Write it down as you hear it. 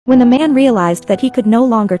When the man realized that he could no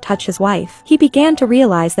longer touch his wife, he began to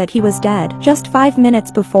realize that he was dead. Just 5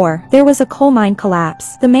 minutes before, there was a coal mine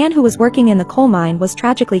collapse. The man who was working in the coal mine was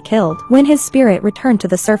tragically killed. When his spirit returned to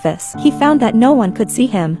the surface, he found that no one could see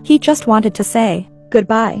him. He just wanted to say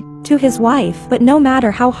goodbye to his wife, but no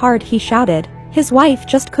matter how hard he shouted, his wife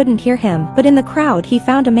just couldn't hear him. But in the crowd he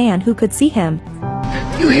found a man who could see him.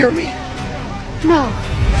 You hear me? No,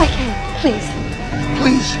 I can't. Please.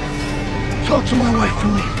 Please, talk to my wife for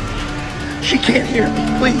me. She can't hear me,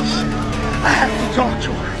 please. I have to talk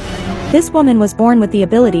to her. This woman was born with the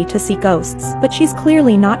ability to see ghosts, but she's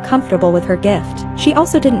clearly not comfortable with her gift. She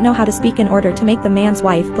also didn't know how to speak in order to make the man's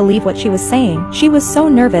wife believe what she was saying. She was so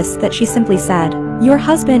nervous that she simply said, "Your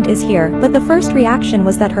husband is here," but the first reaction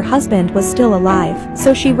was that her husband was still alive.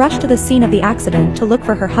 So she rushed to the scene of the accident to look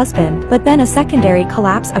for her husband, but then a secondary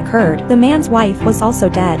collapse occurred. The man's wife was also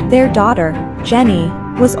dead. Their daughter, Jenny,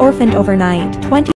 was orphaned overnight.